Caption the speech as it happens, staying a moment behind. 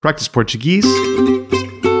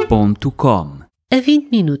practiceportuguese.com. A 20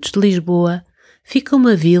 minutos de Lisboa fica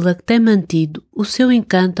uma vila que tem mantido o seu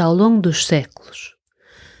encanto ao longo dos séculos.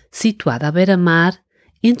 Situada à beira-mar,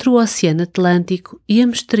 entre o Oceano Atlântico e a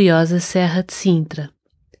misteriosa Serra de Sintra.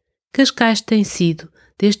 Cascais tem sido,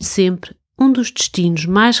 desde sempre, um dos destinos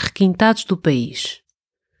mais requintados do país.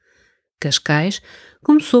 Cascais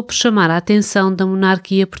começou por chamar a atenção da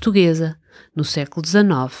monarquia portuguesa, no século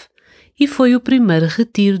XIX, e foi o primeiro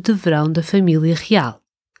retiro de verão da família real.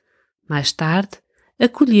 Mais tarde,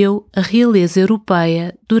 acolheu a realeza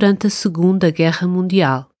europeia durante a Segunda Guerra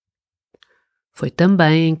Mundial. Foi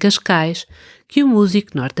também em Cascais que o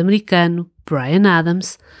músico norte-americano Bryan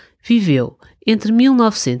Adams viveu entre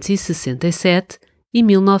 1967 e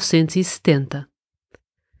 1970.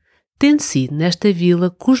 Tendo sido nesta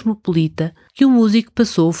vila cosmopolita que o músico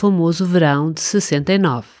passou o famoso verão de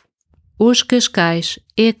 69. Hoje Cascais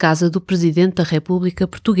é a casa do Presidente da República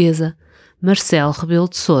Portuguesa, Marcelo Rebelo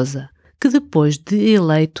de Sousa, que depois de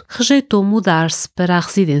eleito rejeitou mudar-se para a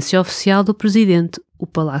residência oficial do Presidente, o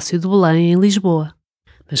Palácio de Belém, em Lisboa.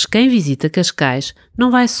 Mas quem visita Cascais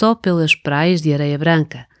não vai só pelas praias de areia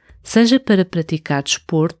branca, seja para praticar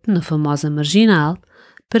desporto na famosa Marginal,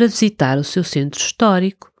 para visitar o seu centro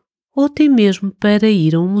histórico, ou até mesmo para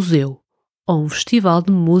ir a um museu, ou um festival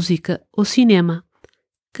de música ou cinema.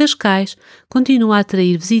 Cascais continua a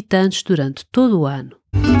atrair visitantes durante todo o ano.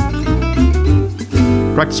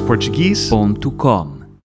 practiceportuguese.com